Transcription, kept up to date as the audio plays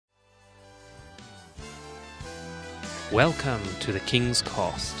Welcome to the King's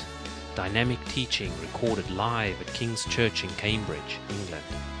Cast, dynamic teaching recorded live at King's Church in Cambridge, England.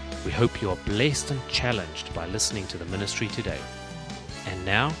 We hope you are blessed and challenged by listening to the ministry today. And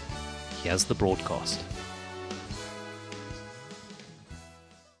now, here's the broadcast.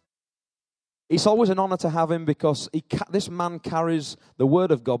 It's always an honor to have him because this man carries the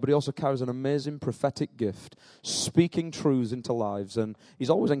word of God, but he also carries an amazing prophetic gift, speaking truths into lives. And he's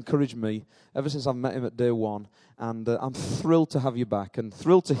always encouraged me ever since I've met him at day one. And I'm thrilled to have you back and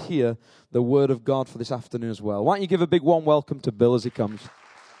thrilled to hear the word of God for this afternoon as well. Why don't you give a big warm welcome to Bill as he comes.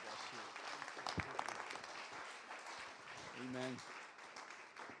 Amen.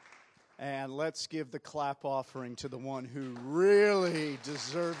 And let's give the clap offering to the one who really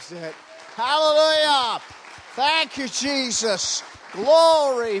deserves it. Hallelujah! Thank you, Jesus.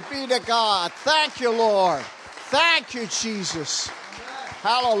 Glory be to God. Thank you, Lord. Thank you, Jesus.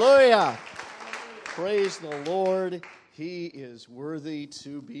 Hallelujah. Praise the Lord. He is worthy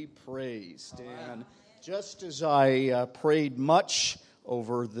to be praised. And just as I prayed much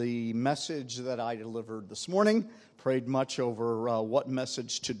over the message that I delivered this morning, prayed much over what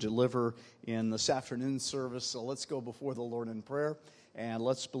message to deliver in this afternoon service. So let's go before the Lord in prayer. And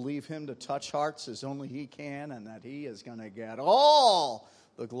let's believe him to touch hearts as only he can, and that he is going to get all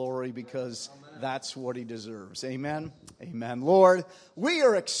the glory because that's what he deserves. Amen? Amen. Lord, we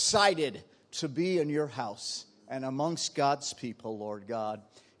are excited to be in your house and amongst God's people, Lord God.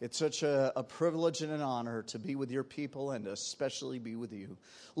 It's such a privilege and an honor to be with your people and especially be with you.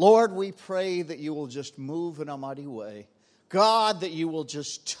 Lord, we pray that you will just move in a mighty way. God, that you will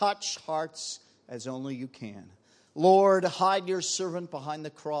just touch hearts as only you can. Lord, hide your servant behind the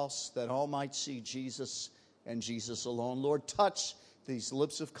cross that all might see Jesus and Jesus alone. Lord, touch these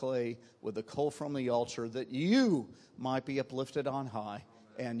lips of clay with the coal from the altar that you might be uplifted on high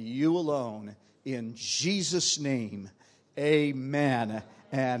and you alone. In Jesus' name, amen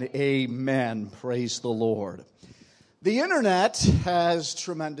and amen. Praise the Lord. The internet has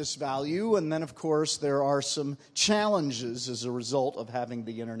tremendous value, and then, of course, there are some challenges as a result of having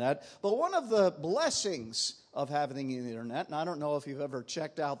the internet. But one of the blessings of having the internet, and I don't know if you've ever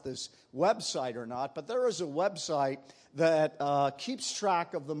checked out this website or not, but there is a website that keeps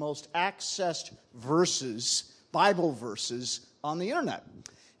track of the most accessed verses, Bible verses, on the internet.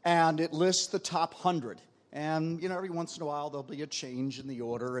 And it lists the top 100. And, every once in a while there'll be a change in the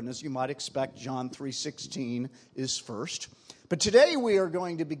order. And as you might expect, John 3:16 is first. But today we are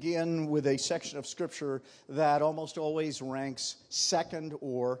going to begin with a section of Scripture that almost always ranks second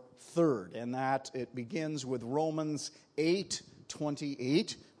or third. And that it begins with Romans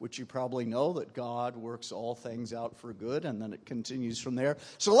 8:28, which you probably know that God works all things out for good. And then it continues from there.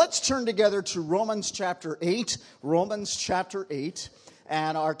 So let's turn together to Romans chapter 8. Romans chapter 8.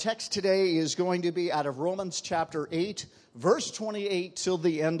 And our text today is going to be out of Romans chapter 8, verse 28 till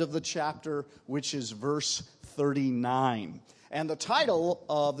the end of the chapter, which is verse 39. And the title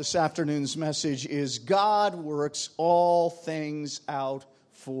of this afternoon's message is God Works All Things Out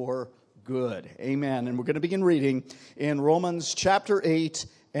for Good. Amen. And we're going to begin reading in Romans chapter 8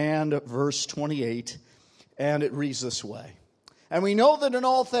 and verse 28. And it reads this way. And we know that in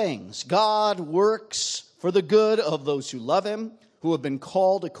all things God works for the good of those who love him, who have been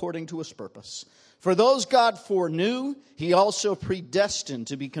called according to his purpose. For those God foreknew, he also predestined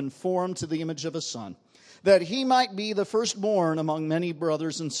to be conformed to the image of his Son, that he might be the firstborn among many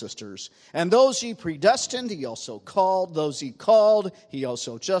brothers and sisters. And those he predestined, he also called. Those he called, he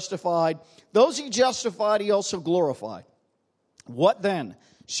also justified. Those he justified, he also glorified. What then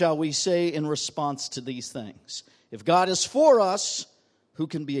shall we say in response to these things? If God is for us, who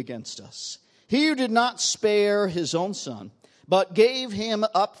can be against us? He who did not spare his own Son, but gave him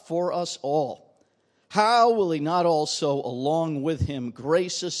up for us all, how will he not also, along with him,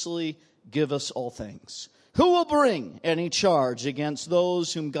 graciously give us all things? Who will bring any charge against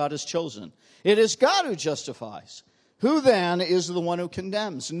those whom God has chosen? It is God who justifies. Who then is the one who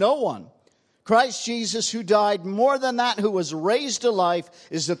condemns? No one. Christ Jesus, who died, more than that, who was raised to life,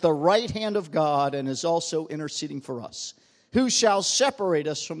 is at the right hand of God and is also interceding for us. Who shall separate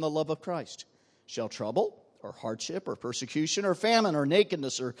us from the love of Christ? Shall trouble, or hardship, or persecution, or famine, or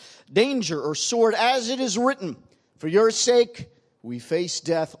nakedness, or danger, or sword, as it is written, for your sake we face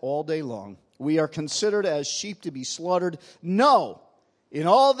death all day long. We are considered as sheep to be slaughtered. No, in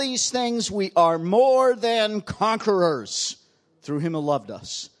all these things we are more than conquerors through him who loved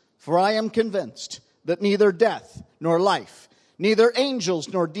us. For I am convinced that neither death nor life, neither angels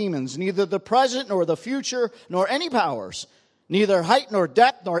nor demons, neither the present nor the future, nor any powers, neither height nor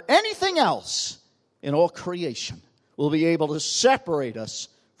depth, nor anything else in all creation will be able to separate us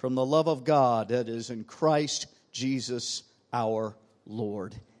from the love of God that is in Christ Jesus our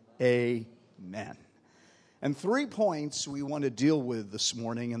Lord. Amen. And 3 points we want to deal with this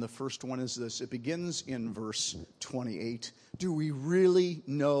morning, and the first one is this. It begins in verse 28. Do we really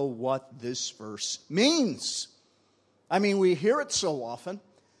know what this verse means? I mean, we hear it so often,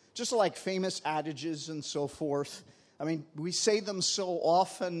 just like famous adages and so forth. I mean, we say them so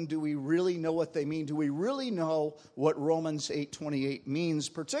often. Do we really know what they mean? Do we really know what Romans 8:28 means?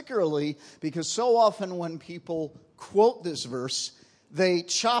 Particularly because so often when people quote this verse, they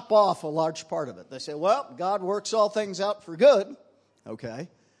chop off a large part of it. They say, well, God works all things out for good. Okay.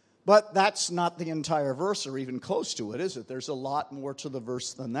 But that's not the entire verse or even close to it, is it? There's a lot more to the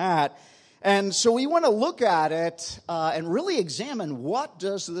verse than that. And so we want to look at it and really examine what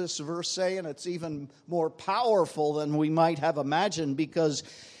does this verse say, and it's even more powerful than we might have imagined, because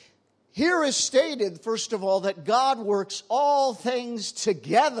here is stated, first of all, that God works all things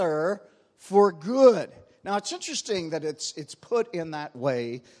together for good. Now, it's interesting that it's put in that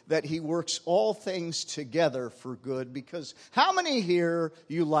way, that he works all things together for good, because how many here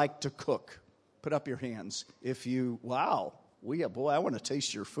you like to cook? Put up your hands. If you, wow, boy, I want to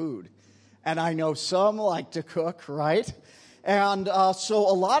taste your food. And I know some like to cook, right? And so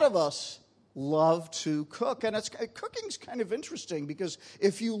a lot of us love to cook. And cooking's kind of interesting, because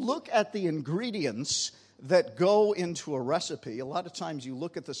if you look at the ingredients that go into a recipe, a lot of times you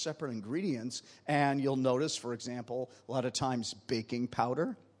look at the separate ingredients and you'll notice, for example, a lot of times baking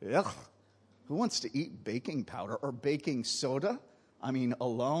powder. Ugh. Who wants to eat baking powder or baking soda? I mean,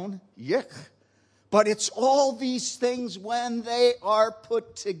 alone? Yuck. But it's all these things, when they are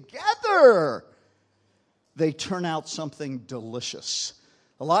put together, they turn out something delicious.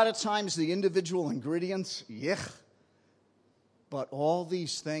 A lot of times the individual ingredients, yuck. But all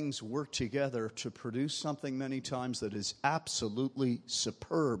these things work together to produce something many times that is absolutely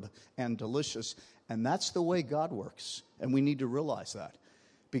superb and delicious. And that's the way God works. And we need to realize that.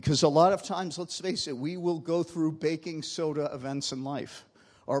 Because a lot of times, let's face it, we will go through baking soda events in life,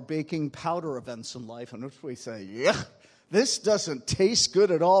 or baking powder events in life, and we say, yeah, this doesn't taste good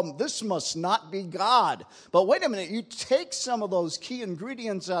at all. This must not be God. But wait a minute, you take some of those key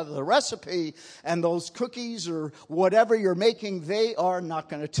ingredients out of the recipe, and those cookies or whatever you're making, they are not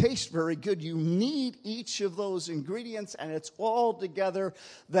going to taste very good. You need each of those ingredients, and it's all together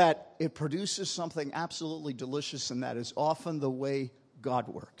that it produces something absolutely delicious, and that is often the way God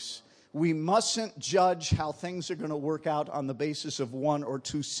works. We mustn't judge how things are going to work out on the basis of one or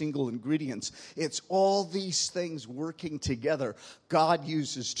two single ingredients. It's all these things working together God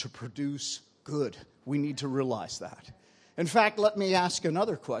uses to produce good. We need to realize that. In fact, let me ask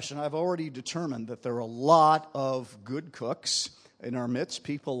another question. I've already determined that there are a lot of good cooks in our midst.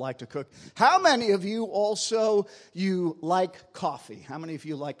 People like to cook. How many of you also, you like coffee? How many of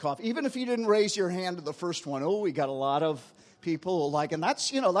you like coffee? Even if you didn't raise your hand to the first one, we got a lot of people like, and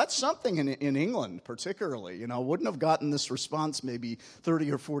that's something in England particularly, wouldn't have gotten this response maybe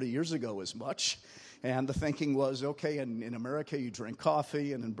 30 or 40 years ago as much. And the thinking was, okay, in America you drink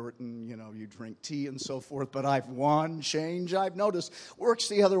coffee, and in Britain, you drink tea and so forth. But one change I've noticed works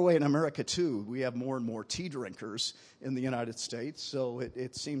the other way in America too. We have more and more tea drinkers in the United States, so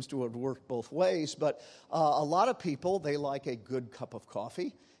it seems to have worked both ways. But a lot of people, they like a good cup of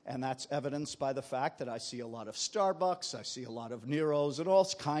coffee. And that's evidenced by the fact that I see a lot of Starbucks, I see a lot of Nero's, and all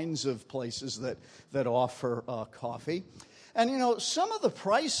kinds of places that offer coffee. And, some of the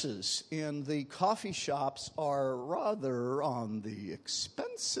prices in the coffee shops are rather on the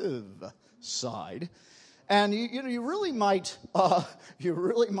expensive side. And, you really might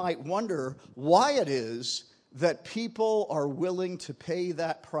wonder why it is that people are willing to pay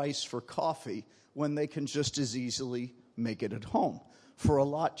that price for coffee when they can just as easily make it at home for a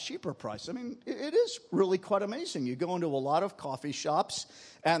lot cheaper price. I mean, it is really quite amazing. You go into a lot of coffee shops,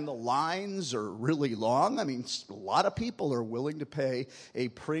 and the lines are really long. I mean, a lot of people are willing to pay a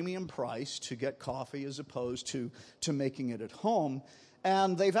premium price to get coffee as opposed to making it at home.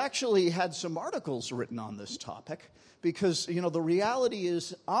 And they've actually had some articles written on this topic, because, the reality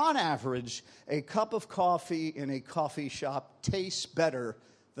is, on average, a cup of coffee in a coffee shop tastes better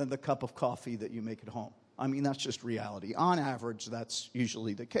than the cup of coffee that you make at home. I mean, that's just reality. On average, that's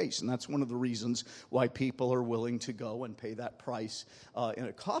usually the case. And that's one of the reasons why people are willing to go and pay that price in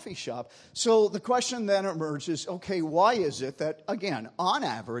a coffee shop. So the question then emerges, okay, why is it that, again, on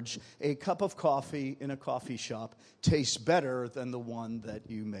average, a cup of coffee in a coffee shop tastes better than the one that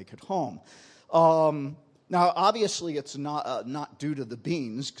you make at home? Now, obviously, it's not due to the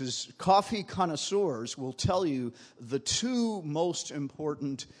beans, because coffee connoisseurs will tell you the two most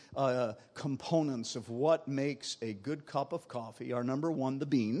important components of what makes a good cup of coffee are, number one, the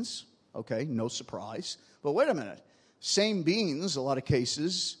beans, Okay, no surprise. But wait a minute. Same beans, a lot of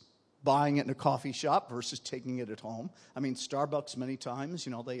cases, buying it in a coffee shop versus taking it at home. I mean, Starbucks many times,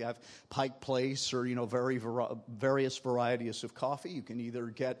 they have Pike Place or, various varieties of coffee. You can either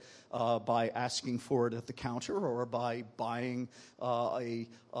get by asking for it at the counter or by buying an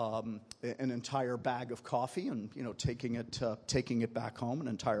entire bag of coffee and, taking it back home, an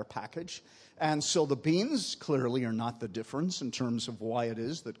entire package. And so the beans clearly are not the difference in terms of why it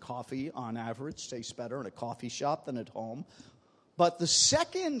is that coffee, on average, tastes better in a coffee shop than at home. But the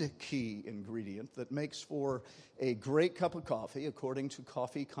second key ingredient that makes for a great cup of coffee, according to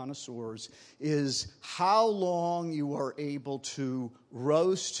coffee connoisseurs, is how long you are able to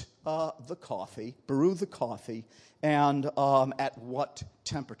roast the coffee, brew the coffee, and at what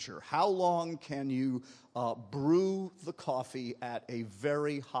temperature. How long can you brew the coffee at a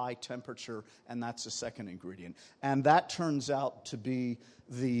very high temperature? And that's the second ingredient. And that turns out to be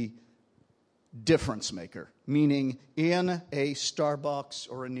the difference maker, meaning in a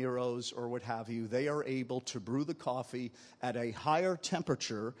Starbucks or a Nero's or what have you, they are able to brew the coffee at a higher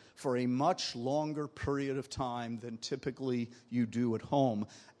temperature for a much longer period of time than typically you do at home.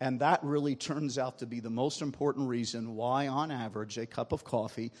 And that really turns out to be the most important reason why, on average, a cup of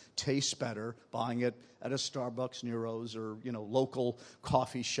coffee tastes better buying it at a Starbucks, Nero's, or local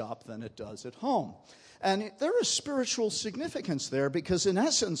coffee shop than it does at home. And there is spiritual significance there because, in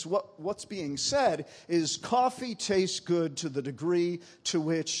essence, what's being said is coffee tastes good to the degree to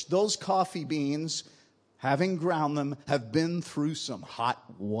which those coffee beans, having ground them, have been through some hot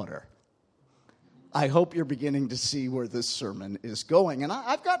water. I hope you're beginning to see where this sermon is going. And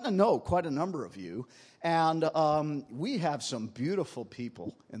I've gotten to know quite a number of you. And we have some beautiful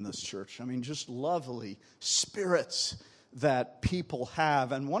people in this church. I mean, just lovely spirits that people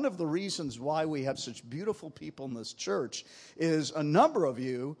have. And one of the reasons why we have such beautiful people in this church is a number of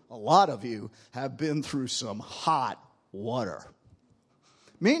you, a lot of you, have been through some hot water.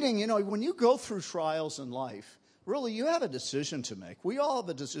 Meaning, when you go through trials in life, really you have a decision to make. We all have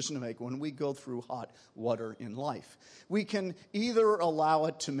a decision to make when we go through hot water in life. We can either allow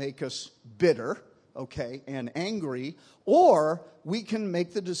it to make us bitter, and angry, or we can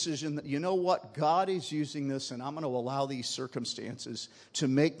make the decision that, God is using this, and I'm going to allow these circumstances to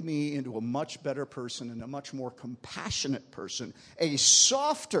make me into a much better person and a much more compassionate person, a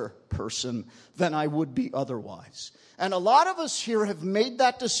softer person than I would be otherwise. And a lot of us here have made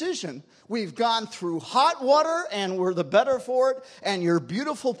that decision. We've gone through hot water, and we're the better for it, and you're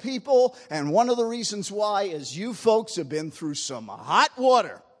beautiful people, and one of the reasons why is you folks have been through some hot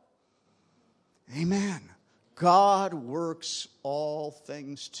water. Amen. God works all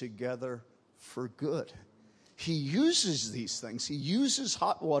things together for good. He uses these things. He uses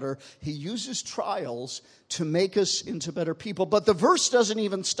hot water. He uses trials to make us into better people. But the verse doesn't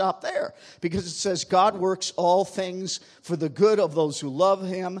even stop there, because it says God works all things for the good of those who love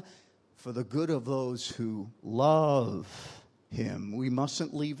him, for the good of those who love him. We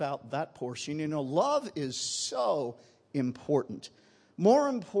mustn't leave out that portion. Love is so important. More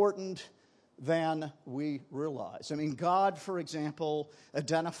important than we realize. I mean, God, for example,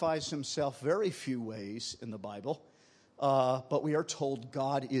 identifies himself very few ways in the Bible, but we are told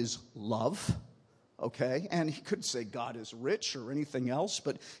God is love, and he could say God is rich or anything else,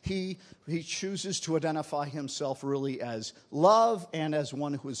 but he chooses to identify himself really as love and as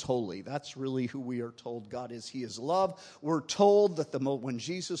one who is holy. That's really who we are told God is. He is love. We're told that when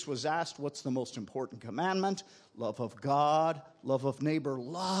Jesus was asked what's the most important commandment, love of God, love of neighbor.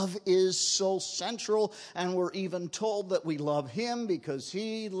 Love is so central, and we're even told that we love him because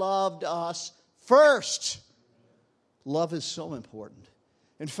he loved us first. Love is so important.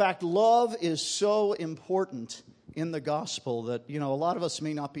 In fact, love is so important in the gospel that, a lot of us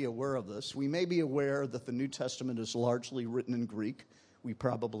may not be aware of this. We may be aware that the New Testament is largely written in Greek. We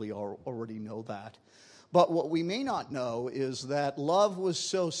probably already know that. But what we may not know is that love was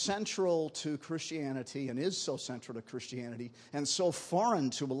so central to Christianity and is so central to Christianity and so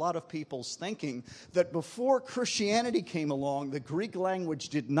foreign to a lot of people's thinking that before Christianity came along, the Greek language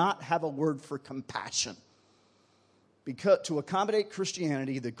did not have a word for compassion. Because to accommodate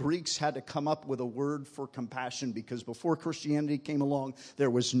Christianity, the Greeks had to come up with a word for compassion, because before Christianity came along,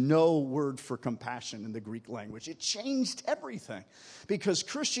 there was no word for compassion in the Greek language. It changed everything, because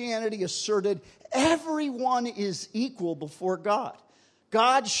Christianity asserted everyone is equal before God.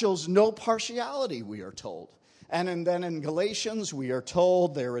 God shows no partiality, we are told. And then in Galatians, we are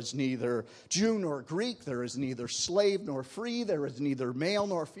told there is neither Jew nor Greek, there is neither slave nor free, there is neither male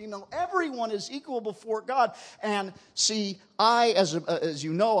nor female. Everyone is equal before God. And see, as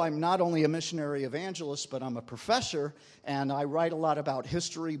you know, I'm not only a missionary evangelist, but I'm a professor, and I write a lot about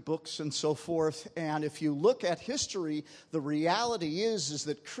history, books, and so forth. And if you look at history, the reality is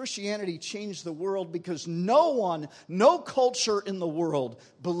that Christianity changed the world because no culture in the world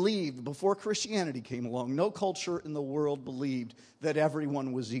believed, before Christianity came along, no culture in the world believed that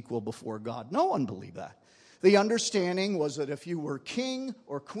everyone was equal before God. No one believed that. The understanding was that if you were king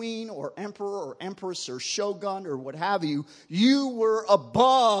or queen or emperor or empress or shogun or what have you, you were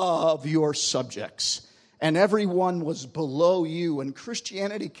above your subjects. And everyone was below you. And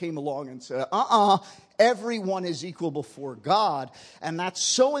Christianity came along and said, everyone is equal before God. And that's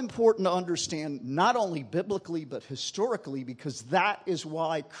so important to understand, not only biblically, but historically, because that is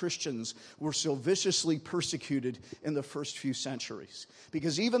why Christians were so viciously persecuted in the first few centuries.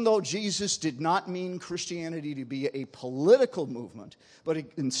 Because even though Jesus did not mean Christianity to be a political movement, but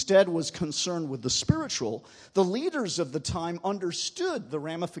it instead was concerned with the spiritual, the leaders of the time understood the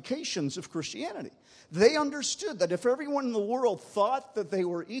ramifications of Christianity. They understood that if everyone in the world thought that they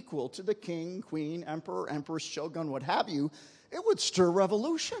were equal to the king, queen, emperor, empress, shogun, what have you, it would stir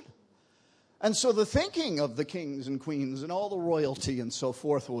revolution. And so the thinking of the kings and queens and all the royalty and so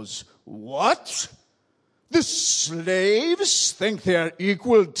forth was, what? The slaves think they're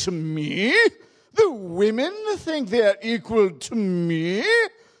equal to me? The women think they're equal to me?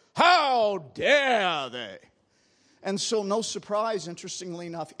 How dare they? And so no surprise, interestingly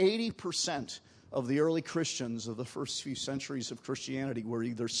enough, 80% of the early Christians of the first few centuries of Christianity were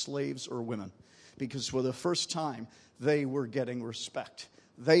either slaves or women, because for the first time they were getting respect.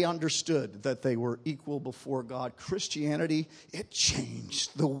 They understood that they were equal before God. Christianity, it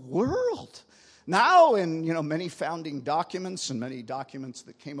changed the world. Now, in many founding documents and many documents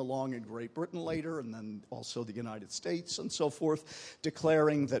that came along in Great Britain later, and then also the United States and so forth,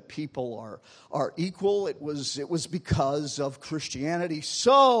 declaring that people are equal, it was because of Christianity.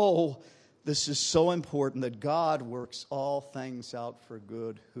 So this is so important that God works all things out for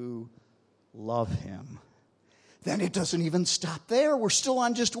good who love him. Then it doesn't even stop there. We're still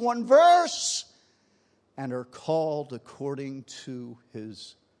on just one verse. And are called according to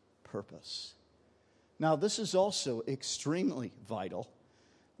his purpose. Now, this is also extremely vital,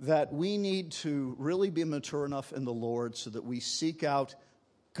 that we need to really be mature enough in the Lord so that we seek out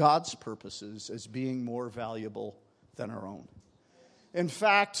God's purposes as being more valuable than our own. In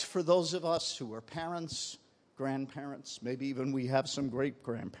fact, for those of us who are parents, grandparents, maybe even we have some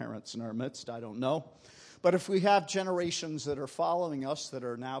great-grandparents in our midst, I don't know. But if we have generations that are following us that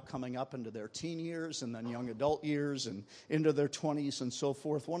are now coming up into their teen years and then young adult years and into their 20s and so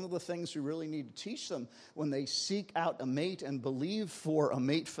forth, one of the things we really need to teach them when they seek out a mate and believe for a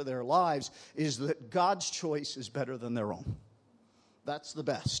mate for their lives is that God's choice is better than their own. That's the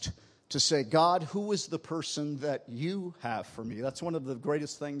best. To say, God, who is the person that you have for me? That's one of the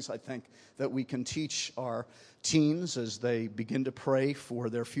greatest things, I think, that we can teach our teens as they begin to pray for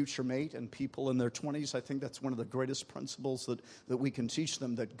their future mate and people in their 20s. I think that's one of the greatest principles that we can teach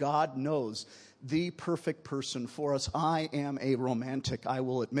them, that God knows the perfect person for us. I am a romantic, I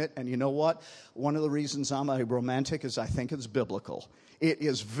will admit. And you know what? One of the reasons I'm a romantic is I think it's biblical. It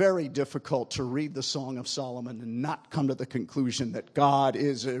is very difficult to read the Song of Solomon and not come to the conclusion that God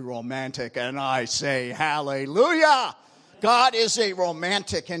is a romantic. And I say, hallelujah! God is a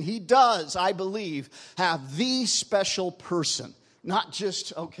romantic, and he does, I believe, have the special person. Not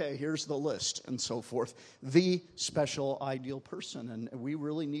just, okay, here's the list and so forth. The special ideal person. And we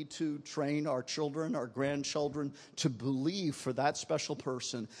really need to train our children, our grandchildren, to believe for that special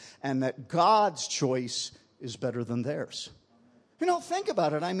person and that God's choice is better than theirs. Think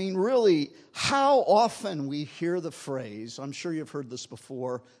about it. I mean, really, how often we hear the phrase, I'm sure you've heard this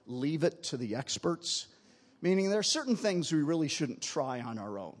before, leave it to the experts. Meaning there are certain things we really shouldn't try on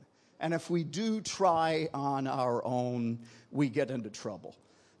our own. And if we do try on our own, we get into trouble.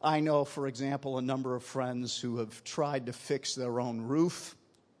 I know, for example, a number of friends who have tried to fix their own roof.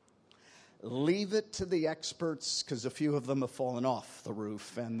 Leave it to the experts, because a few of them have fallen off the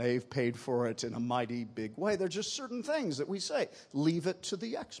roof, and they've paid for it in a mighty big way. There are just certain things that we say, leave it to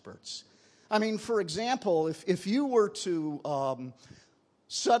the experts. I mean, for example, if you were to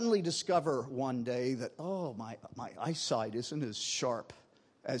suddenly discover one day that, my eyesight isn't as sharp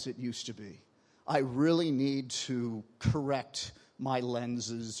as it used to be. I really need to correct my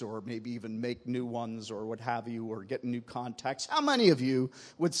lenses or maybe even make new ones or what have you, or get new contacts. How many of you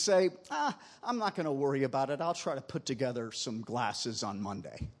would say, I'm not going to worry about it. I'll try to put together some glasses on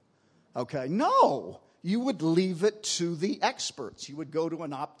Monday. Okay? No. You would leave it to the experts. You would go to an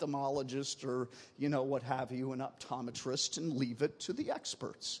ophthalmologist or, what have you, an optometrist, and leave it to the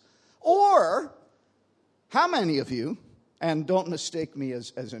experts. Or, how many of you And don't mistake me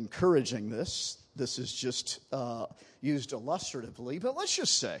as encouraging this. This is just used illustratively. But let's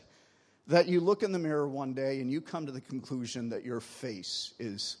just say that you look in the mirror one day and you come to the conclusion that your face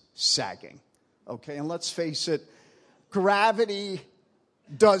is sagging. Okay, and let's face it, gravity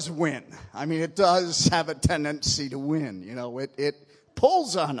does win. I mean, it does have a tendency to win. You know, it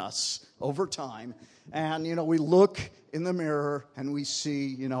pulls on us over time. And, you know, we look in the mirror and we see,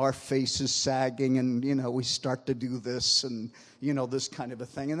 you know, our face is sagging and, you know, we start to do this and, you know, this kind of a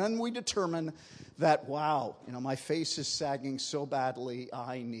thing. And then we determine that, wow, you know, my face is sagging so badly,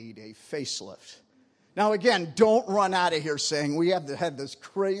 I need a facelift. Now, again, don't run out of here saying we have had this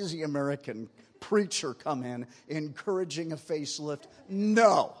crazy American preacher come in encouraging a facelift.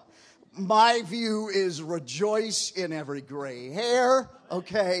 No. My view is rejoice in every gray hair,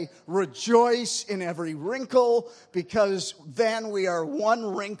 okay? Rejoice in every wrinkle, because then we are one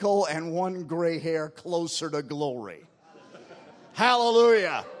wrinkle and one gray hair closer to glory.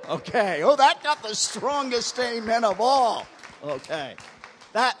 Hallelujah. Okay. Oh, that got the strongest amen of all. Okay.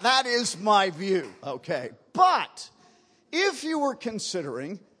 That is my view. Okay. But if you were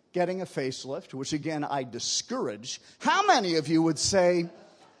considering getting a facelift, which again I discourage, how many of you would say,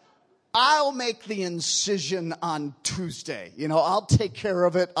 I'll make the incision on Tuesday. You know, I'll take care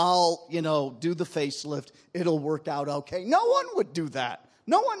of it. I'll, you know, do the facelift. It'll work out okay. No one would do that.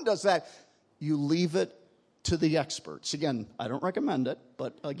 No one does that. You leave it to the experts. Again, I don't recommend it,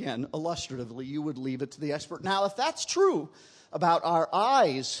 but again, illustratively, you would leave it to the expert. Now, if that's true about our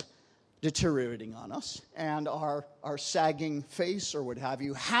eyes deteriorating on us and our sagging face or what have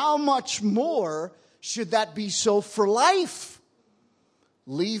you, how much more should that be so for life?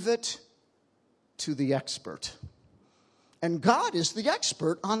 Leave it to the expert. And God is the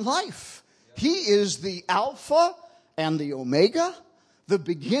expert on life. He is the Alpha and the Omega, the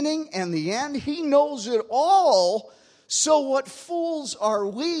beginning and the end. He knows it all. So what fools are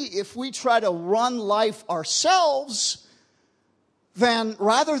we if we try to run life ourselves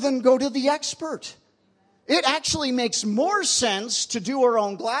rather than go to the expert? It actually makes more sense to do our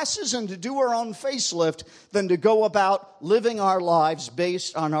own glasses and to do our own facelift than to go about living our lives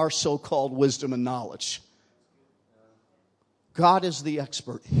based on our so-called wisdom and knowledge. God is the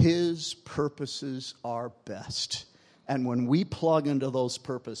expert. His purposes are best. And when we plug into those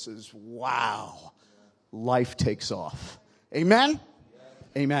purposes, wow, life takes off. Amen?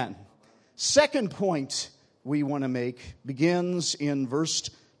 Amen. Second point we want to make begins in verse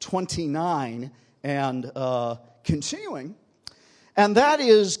 29 and continuing, and that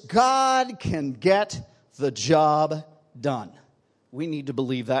is God can get the job done. We need to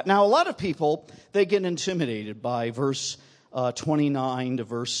believe that. Now, a lot of people, they get intimidated by verse 29 to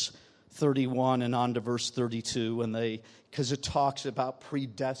verse 31 and on to verse 32, and because it talks about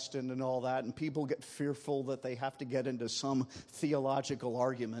predestined and all that, and people get fearful that they have to get into some theological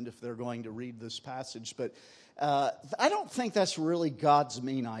argument if they're going to read this passage, but I don't think that's really God's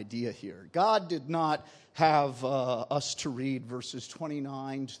main idea here. God did not have us to read verses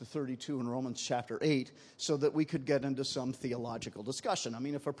 29 to 32 in Romans chapter 8 so that we could get into some theological discussion. I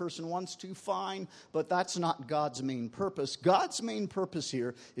mean, if a person wants to, fine, but that's not God's main purpose. God's main purpose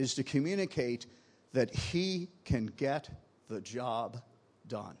here is to communicate that He can get the job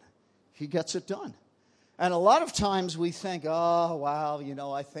done. He gets it done. And a lot of times we think, oh, wow, you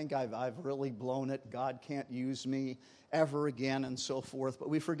know, I think I've really blown it. God can't use me ever again and so forth. But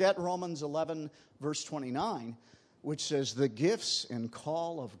we forget Romans 11, verse 29, which says, the gifts and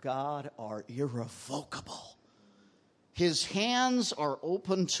call of God are irrevocable. His hands are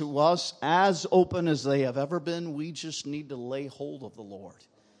open to us, as open as they have ever been. We just need to lay hold of the Lord.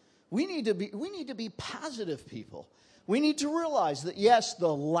 We need to be positive people. We need to realize that, yes,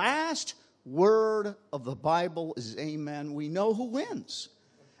 the last word of the Bible is amen. We know who wins.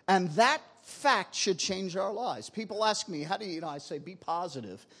 And that fact should change our lives. People ask me, how do you, I say, be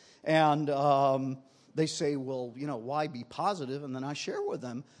positive. And they say, well, why be positive? And then I share with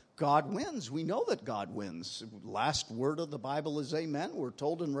them, God wins. We know that God wins. Last word of the Bible is amen. We're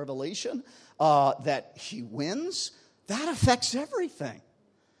told in Revelation that He wins. That affects everything.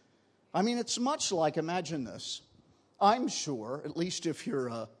 I mean, it's much like, imagine this. I'm sure, at least if you're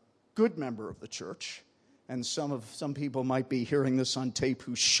a good member of the church, and some people might be hearing this on tape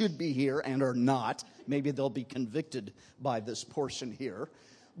who should be here and are not. Maybe they'll be convicted by this portion here.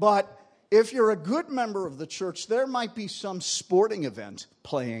 But if you're a good member of the church, there might be some sporting event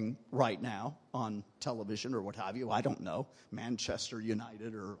playing right now, on television or what have you. I don't know. Manchester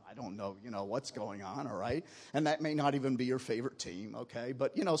United, or I don't know, what's going on, all right? And that may not even be your favorite team, okay?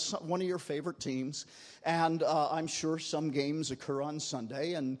 But, one of your favorite teams. And I'm sure some games occur on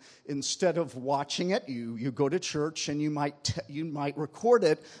Sunday, and instead of watching it, you go to church and you might record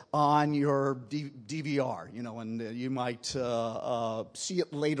it on your DVR, and you might see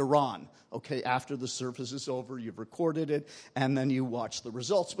it later on. Okay, after the service is over, you've recorded it, and then you watch the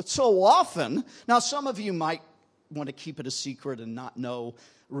results. But so often, now some of you might want to keep it a secret and not know,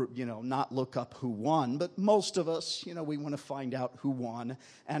 not look up who won, but most of us, we want to find out who won,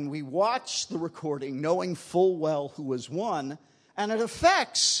 and we watch the recording knowing full well who has won, and it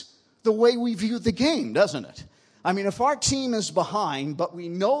affects the way we view the game, doesn't it? I mean, if our team is behind, but we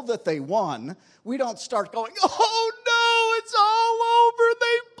know that they won, we don't start going, oh no, it's all over,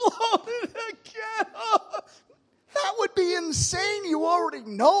 they've blown it again. That would be insane. You already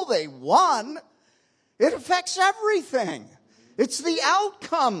know they won. It affects everything. It's the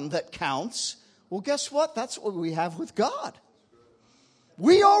outcome that counts. Well, guess what? That's what we have with God.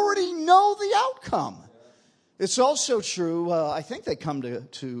 We already know the outcome. It's also true, I think they come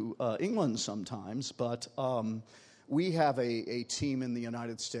to England sometimes, but we have a team in the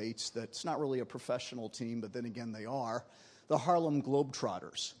United States that's not really a professional team, but then again they are, the Harlem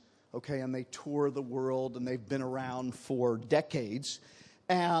Globetrotters, okay? And they tour the world, and they've been around for decades,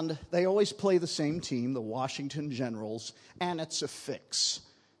 and they always play the same team, the Washington Generals, and it's a fix.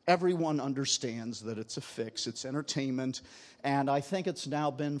 Everyone understands that it's a fix. It's entertainment. And I think it's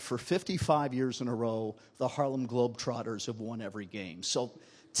now been for 55 years in a row, the Harlem Globetrotters have won every game. So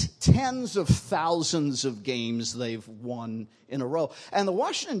tens of thousands of games they've won in a row. And the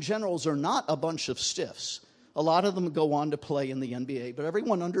Washington Generals are not a bunch of stiffs. A lot of them go on to play in the NBA, but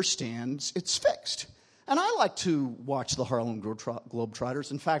everyone understands it's fixed. And I like to watch the Harlem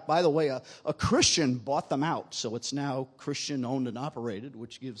Globetrotters. In fact, by the way, a Christian bought them out, so it's now Christian owned and operated,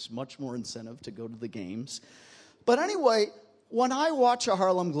 which gives much more incentive to go to the games. But anyway, when I watch a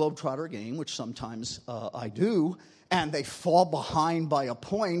Harlem Globetrotter game, which sometimes I do, and they fall behind by a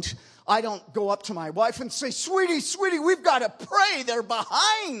point, I don't go up to my wife and say, sweetie, we've got to pray, they're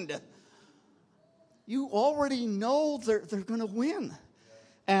behind. You already know they're going to win.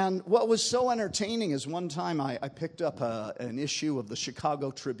 And what was so entertaining is one time I picked up an issue of the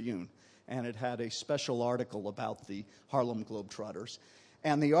Chicago Tribune, and it had a special article about the Harlem Globetrotters.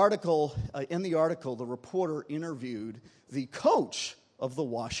 And the article, the reporter interviewed the coach of the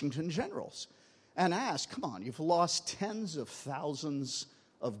Washington Generals and asked, come on, you've lost tens of thousands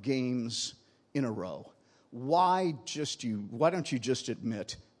of games in a row. Why don't you just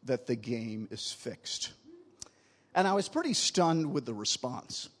admit that the game is fixed? And I was pretty stunned with the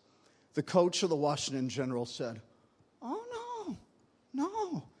response. The coach of the Washington Generals said, oh,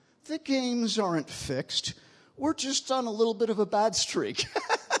 no, the games aren't fixed. We're just on a little bit of a bad streak.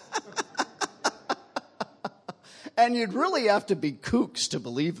 And you'd really have to be kooks to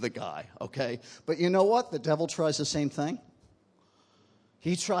believe the guy, okay? But you know what? The devil tries the same thing.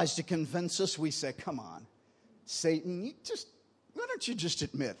 He tries to convince us. We say, come on, Satan, why don't you just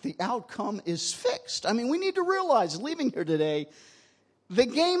admit the outcome is fixed? I mean, we need to realize, leaving here today, the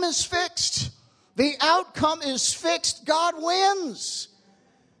game is fixed. The outcome is fixed. God wins.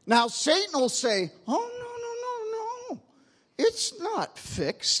 Now, Satan will say, oh, no. It's not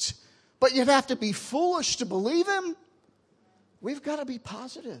fixed. But you'd have to be foolish to believe him. We've got to be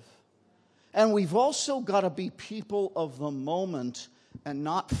positive. And we've also got to be people of the moment and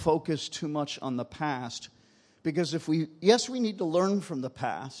not focus too much on the past. Because we need to learn from the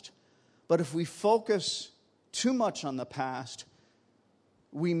past, but if we focus too much on the past,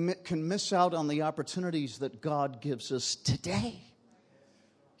 we can miss out on the opportunities that God gives us today.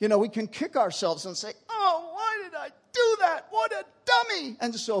 We can kick ourselves and say, oh, why did I do that? What a dummy,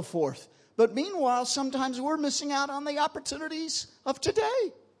 and so forth. But meanwhile, sometimes we're missing out on the opportunities of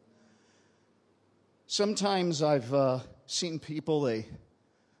today. Sometimes I've seen people, they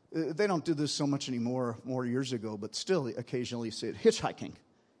don't do this so much anymore, more years ago, but still occasionally you see it, hitchhiking.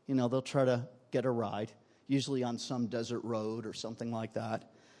 They'll try to get a ride, usually on some desert road or something like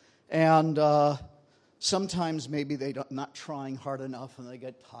that. And sometimes maybe they're not trying hard enough and they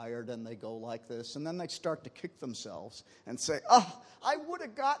get tired and they go like this. And then they start to kick themselves and say, oh, I would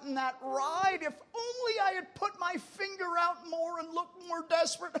have gotten that ride if only I had put my finger out more and looked more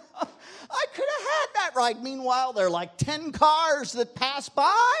desperate. I could have had that ride. Meanwhile, there are like 10 cars that pass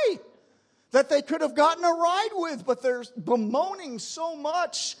by that they could have gotten a ride with, but they're bemoaning so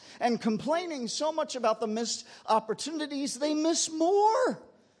much and complaining so much about the missed opportunities, they miss more.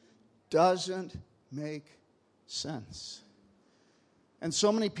 Doesn't make sense. And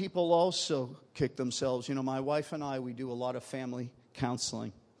so many people also kick themselves. You know, my wife and I, we do a lot of family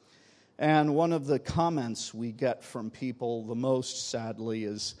counseling. And one of the comments we get from people the most, sadly,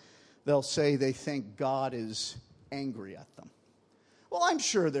 is they'll say they think God is angry at them. Well, I'm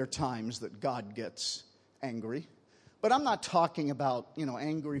sure there are times that God gets angry. But I'm not talking about,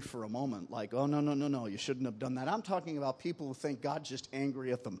 angry for a moment, like, oh, no, you shouldn't have done that. I'm talking about people who think God's just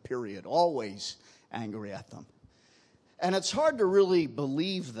angry at them, period, always angry at them. And it's hard to really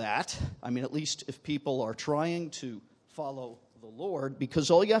believe that, at least if people are trying to follow the Lord,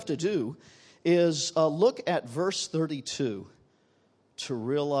 because all you have to do is look at verse 32 to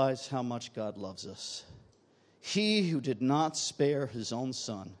realize how much God loves us. He who did not spare his own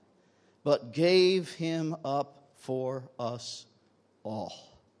son, but gave him up for us all.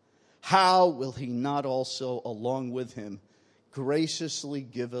 How will he not also, along with him, graciously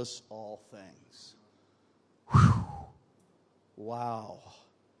give us all things? Whew. Wow.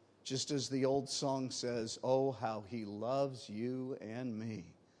 Just as the old song says, oh, how he loves you and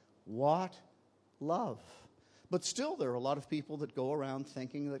me. What love. But still, there are a lot of people that go around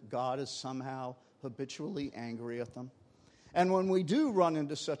thinking that God is somehow habitually angry at them. And when we do run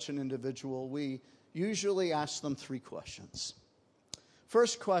into such an individual, we usually ask them 3 questions.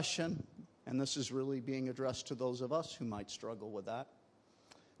 First question, and this is really being addressed to those of us who might struggle with that.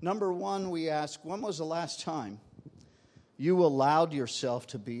 Number 1, we ask, when was the last time you allowed yourself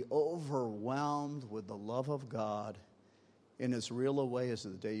to be overwhelmed with the love of God in as real a way as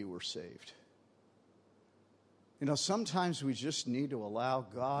the day you were saved? Sometimes we just need to allow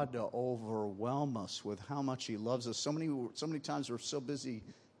God to overwhelm us with how much he loves us. So many times we're so busy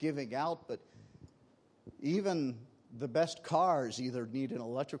giving out, but even the best cars either need an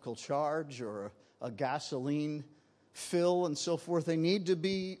electrical charge or a gasoline fill and so forth. They need to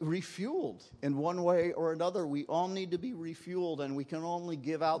be refueled in one way or another. We all need to be refueled, and we can only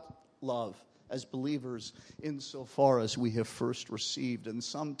give out love as believers insofar as we have first received. And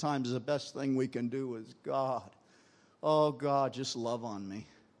sometimes the best thing we can do is, God, oh God, just love on me.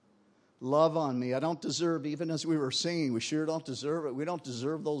 Love on me. I don't deserve, even as we were singing, we sure don't deserve it. We don't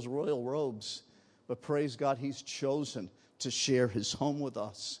deserve those royal robes. But praise God, he's chosen to share his home with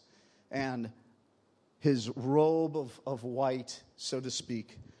us. And his robe of white, so to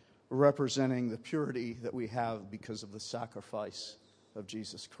speak, representing the purity that we have because of the sacrifice of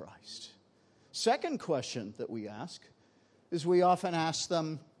Jesus Christ. Second question that we ask is we often ask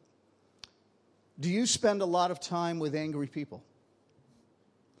them, do you spend a lot of time with angry people?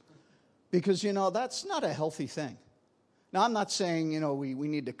 Because, that's not a healthy thing. Now, I'm not saying, we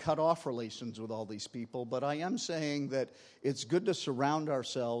need to cut off relations with all these people, but I am saying that it's good to surround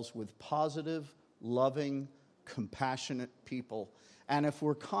ourselves with positive, loving, compassionate people. And if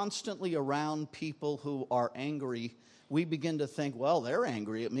we're constantly around people who are angry, we begin to think, well, they're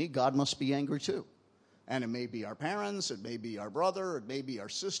angry at me, God must be angry too. And it may be our parents, it may be our brother, it may be our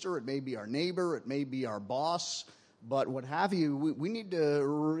sister, it may be our neighbor, it may be our boss, but what have you, we need to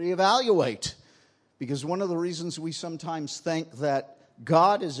reevaluate. Because one of the reasons we sometimes think that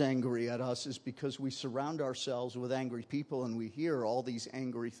God is angry at us is because we surround ourselves with angry people and we hear all these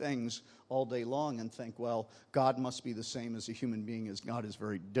angry things all day long and think, well, God must be the same as a human being, as God is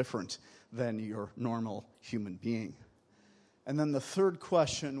very different than your normal human being. And then the third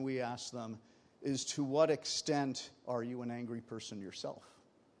question we ask them is, to what extent are you an angry person yourself?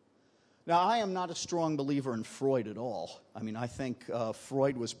 Now, I am not a strong believer in Freud at all. I think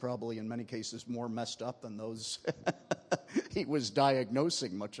Freud was probably, in many cases, more messed up than those he was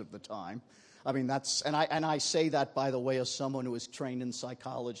diagnosing much of the time. And I say that, by the way, as someone who is trained in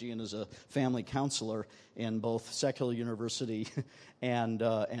psychology and is a family counselor in both secular university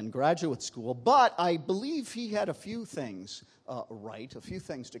and graduate school. But I believe he had a few things right, a few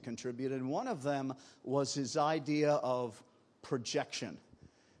things to contribute, and one of them was his idea of projection.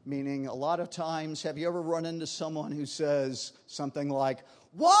 Meaning, a lot of times, have you ever run into someone who says something like,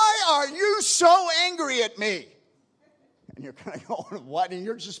 why are you so angry at me? And you're kind of going, what? And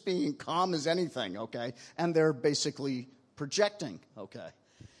you're just being calm as anything, okay? And they're basically projecting, okay?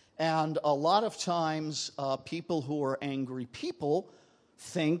 And a lot of times, people who are angry people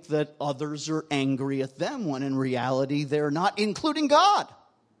think that others are angry at them, when in reality they're not, including God.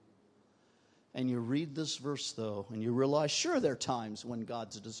 And you read this verse, though, and you realize, sure, there are times when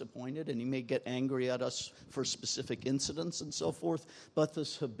God's disappointed, and he may get angry at us for specific incidents and so forth, but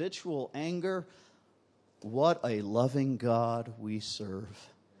this habitual anger, what a loving God we serve.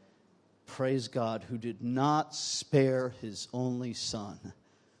 Praise God, who did not spare his only Son.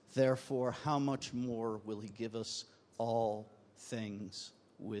 Therefore, how much more will he give us all things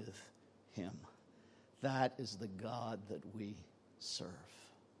with him? That is the God that we serve.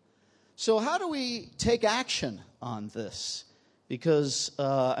 So how do we take action on this? Because,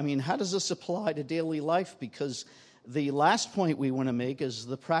 how does this apply to daily life? Because the last point we want to make is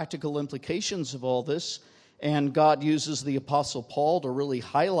the practical implications of all this. And God uses the Apostle Paul to really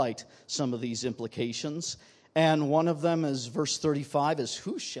highlight some of these implications. And one of them is verse 35 is,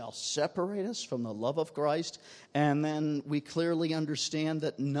 who shall separate us from the love of Christ? And then we clearly understand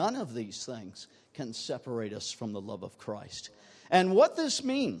that none of these things can separate us from the love of Christ. And what this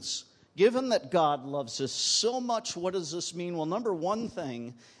means, given that God loves us so much, what does this mean? Well, number one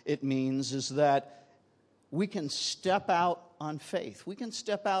thing it means is that we can step out on faith. We can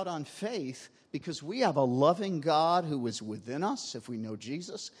step out on faith because we have a loving God who is within us if we know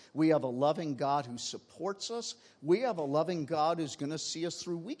Jesus. We have a loving God who supports us. We have a loving God who's going to see us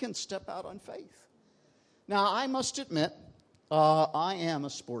through. We can step out on faith. Now, I must admit, I am a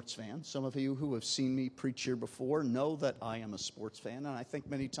sports fan. Some of you who have seen me preach here before know that I am a sports fan. And I think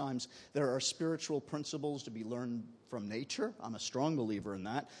many times there are spiritual principles to be learned from nature. I'm a strong believer in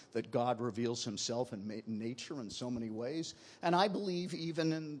that God reveals himself in nature in so many ways. And I believe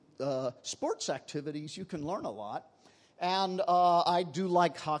even in sports activities you can learn a lot. And I do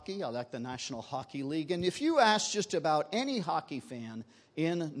like hockey. I like the National Hockey League. And if you ask just about any hockey fan,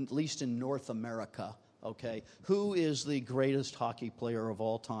 at least in North America, okay, who is the greatest hockey player of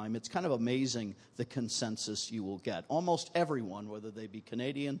all time? It's kind of amazing the consensus you will get. Almost everyone, whether they be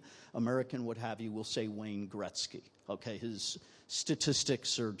Canadian, American, what have you, will say Wayne Gretzky. Okay, his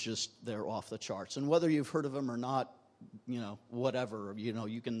statistics are just, they're off the charts. And whether you've heard of him or not, whatever,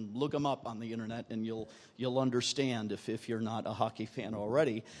 you can look him up on the internet and you'll understand if you're not a hockey fan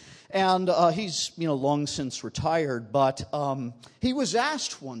already. And he's, long since retired, but he was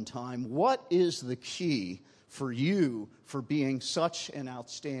asked one time, what is the key for you for being such an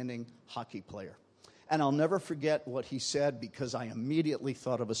outstanding hockey player? And I'll never forget what he said because I immediately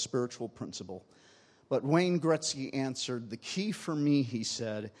thought of a spiritual principle. But Wayne Gretzky answered, the key for me, he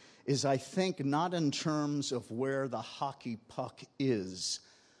said, is I think not in terms of where the hockey puck is.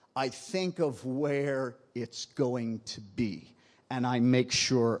 I think of where it's going to be, and I make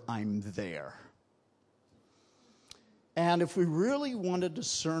sure I'm there. And if we really want to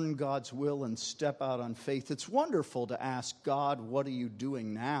discern God's will and step out on faith, it's wonderful to ask God, what are you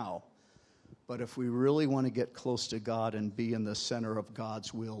doing now? But if we really want to get close to God and be in the center of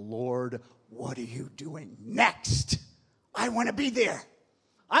God's will, Lord, what are you doing next? I want to be there.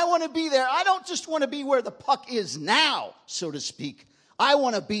 I want to be there. I don't just want to be where the puck is now, so to speak. I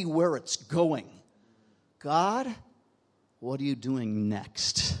want to be where it's going. God, what are you doing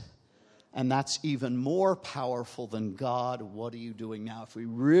next? And that's even more powerful than God, what are you doing now? If we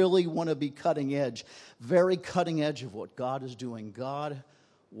really want to be cutting edge, very cutting edge of what God is doing, God,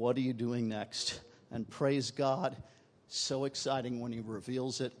 what are you doing next? And praise God, so exciting when he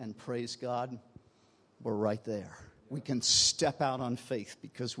reveals it, and praise God, we're right there. We can step out on faith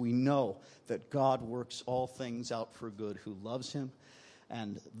because we know that God works all things out for good who loves him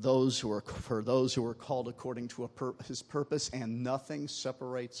and for those who are called according to his purpose, and nothing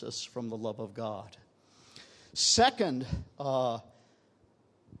separates us from the love of God. Second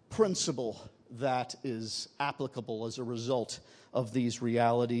principle that is applicable as a result of these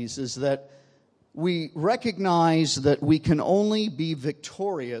realities is that we recognize that we can only be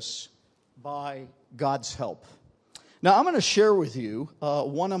victorious by God's help. Now, I'm going to share with you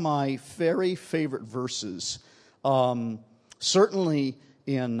one of my very favorite verses, certainly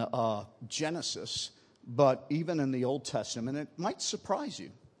in Genesis, but even in the Old Testament. It might surprise you.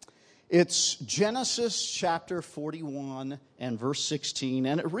 It's Genesis chapter 41 and verse 16,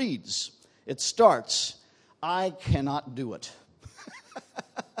 and it reads, it starts, I cannot do it.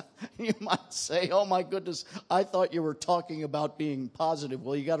 You might say, oh my goodness, I thought you were talking about being positive.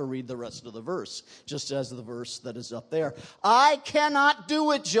 Well, you got to read the rest of the verse, just as the verse that is up there. I cannot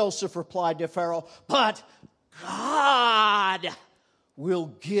do it, Joseph replied to Pharaoh, but God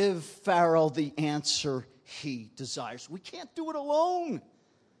will give Pharaoh the answer he desires. We can't do it alone.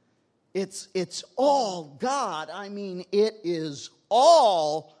 It's all God. I mean, it is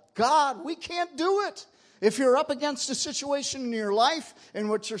all God. We can't do it. If you're up against a situation in your life in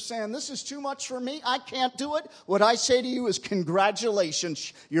which you're saying, this is too much for me, I can't do it, what I say to you is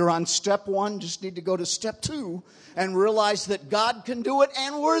congratulations. You're on step one, just need to go to step two and realize that God can do it,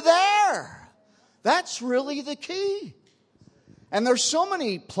 and we're there. That's really the key. And there's so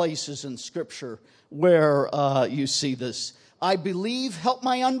many places in Scripture where you see this. I believe, help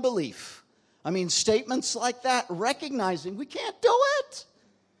my unbelief. I mean, statements like that, recognizing we can't do it.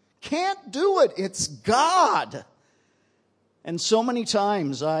 Can't do it. It's God. And so many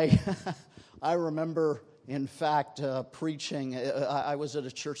times I remember, In fact, preaching, I was at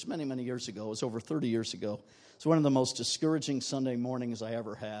a church many, many years ago. It was over 30 years ago. It's one of the most discouraging Sunday mornings I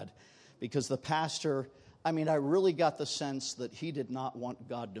ever had because the pastor, I really got the sense that he did not want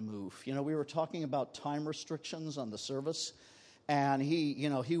God to move. You know, we were talking about time restrictions on the service, and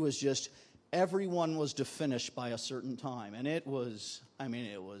he was just, everyone was to finish by a certain time. And it was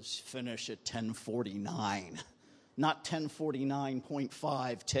finish at 10:49. Not 10:49.5,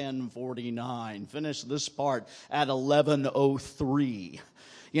 10:49. Finish this part at 11:03.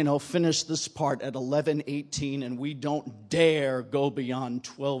 Finish this part at 11:18, and we don't dare go beyond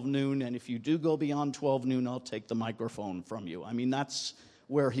 12 noon. And if you do go beyond 12 noon, I'll take the microphone from you. That's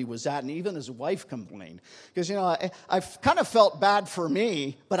where he was at. And even his wife complained. Because, I kind of felt bad for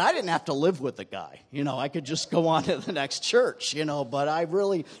me, but I didn't have to live with the guy. I could just go on to the next church,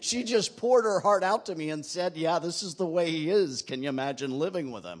 but she just poured her heart out to me and said, yeah, this is the way he is. Can you imagine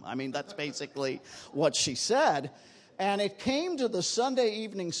living with him? That's basically what she said. And it came to the Sunday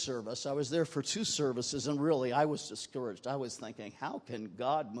evening service. I was there for 2 services, and really, I was discouraged. I was thinking, how can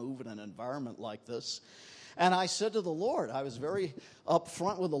God move in an environment like this? And I said to the Lord, I was very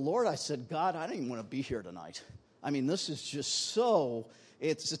upfront with the Lord. I said, God, I don't even want to be here tonight. This is just so,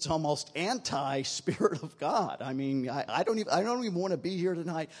 it's almost anti-Spirit of God. I don't even want to be here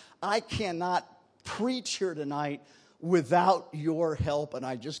tonight. I cannot preach here tonight without your help. And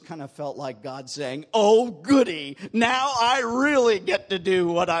I just kind of felt like God saying, oh, goody, now I really get to do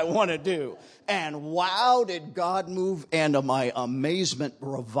what I want to do. And wow, did God move, and to my amazement,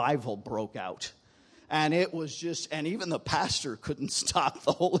 revival broke out. And it was just, and even the pastor couldn't stop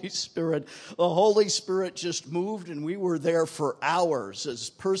the Holy Spirit. The Holy Spirit just moved, and we were there for hours as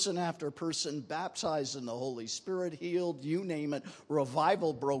person after person baptized in the Holy Spirit, healed, you name it.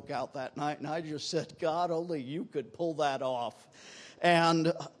 Revival broke out that night, and I just said, God, only you could pull that off.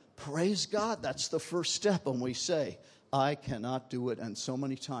 And praise God, that's the first step when we say, I cannot do it. And so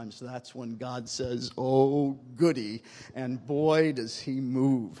many times that's when God says, oh, goody. And boy, does he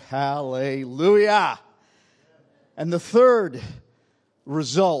move. Hallelujah. And the third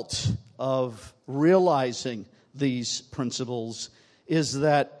result of realizing these principles is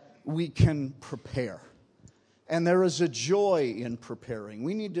that we can prepare. And there is a joy in preparing.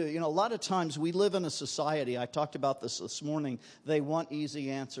 We need to, a lot of times we live in a society, I talked about this morning, they want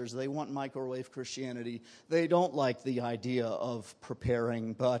easy answers. They want microwave Christianity. They don't like the idea of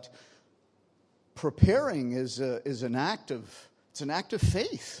preparing, but preparing is an act of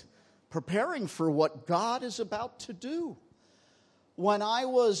faith. Preparing for what God is about to do. When I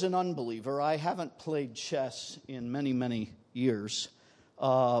was an unbeliever, I haven't played chess in many, many years.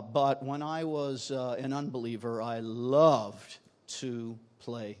 But when I was an unbeliever, I loved to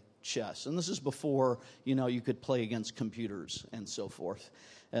play chess. And this is before, you could play against computers and so forth,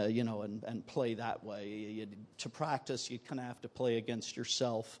 and play that way. To practice, you kind of have to play against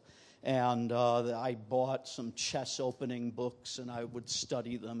yourself. And I bought some chess opening books, and I would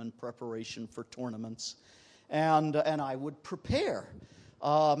study them in preparation for tournaments. And I would prepare.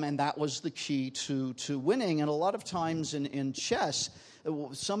 And that was the key to winning. And a lot of times in chess,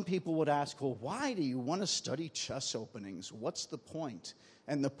 some people would ask, well, why do you want to study chess openings? What's the point?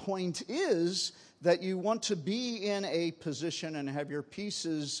 And the point is that you want to be in a position and have your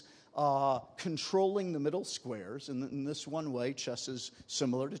pieces controlling the middle squares. And in this one way, chess is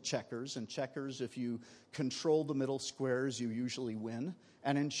similar to checkers. In checkers, if you control the middle squares, you usually win.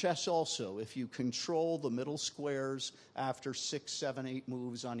 And in chess also, if you control the middle squares after 6, 7, 8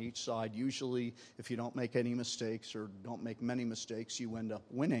 moves on each side, usually if you don't make any mistakes or don't make many mistakes, you end up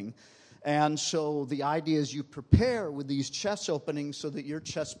winning. And so the idea is you prepare with these chess openings so that your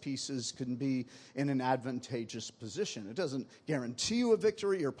chess pieces can be in an advantageous position. It doesn't guarantee you a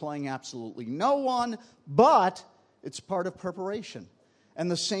victory. You're playing absolutely no one, but it's part of preparation.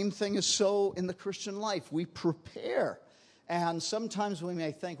 And the same thing is so in the Christian life. We prepare. And sometimes we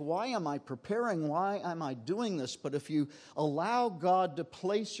may think, why am I preparing? Why am I doing this? But if you allow God to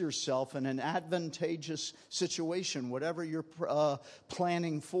place yourself in an advantageous situation, whatever you're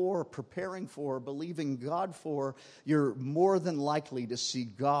planning for, preparing for, believing God for, you're more than likely to see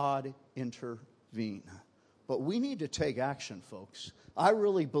God intervene. But we need to take action, folks. I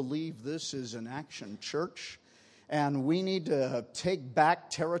really believe this is an action church. And we need to take back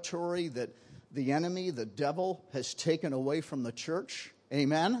territory that the enemy, the devil, has taken away from the church.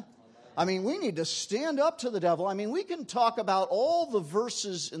 Amen? We need to stand up to the devil. We can talk about all the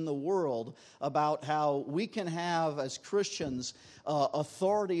verses in the world about how we can have, as Christians,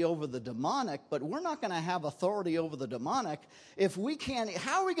 authority over the demonic, but we're not going to have authority over the demonic if we can't.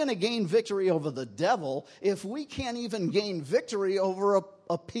 How are we going to gain victory over the devil if we can't even gain victory over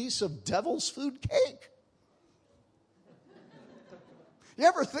a piece of devil's food cake? You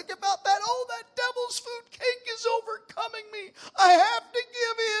ever think about that? Oh, that devil's food cake is overcoming me. I have to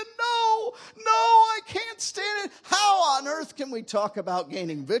give in. No, I can't stand it. How on earth can we talk about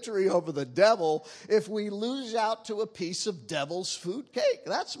gaining victory over the devil if we lose out to a piece of devil's food cake?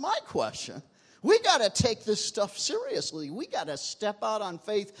 That's my question. We got to take this stuff seriously. We got to step out on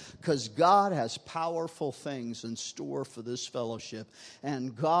faith because God has powerful things in store for this fellowship.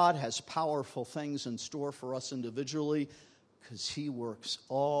 And God has powerful things in store for us individually because He works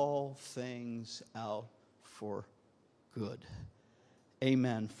all things out for good.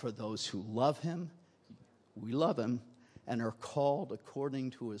 Amen. For those who love Him, we love Him, and are called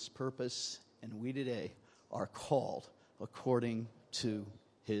according to His purpose. And we today are called according to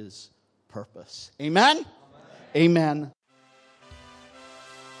His purpose. Amen? Amen.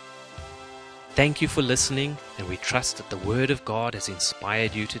 Thank you for listening, and we trust that the Word of God has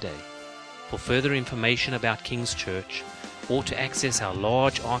inspired you today. For further information about King's Church, or to access our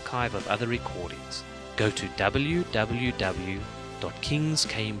large archive of other recordings, go to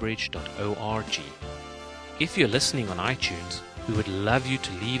www.kingscambridge.org. If you're listening on iTunes, we would love you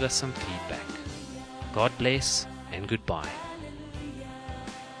to leave us some feedback. God bless and goodbye.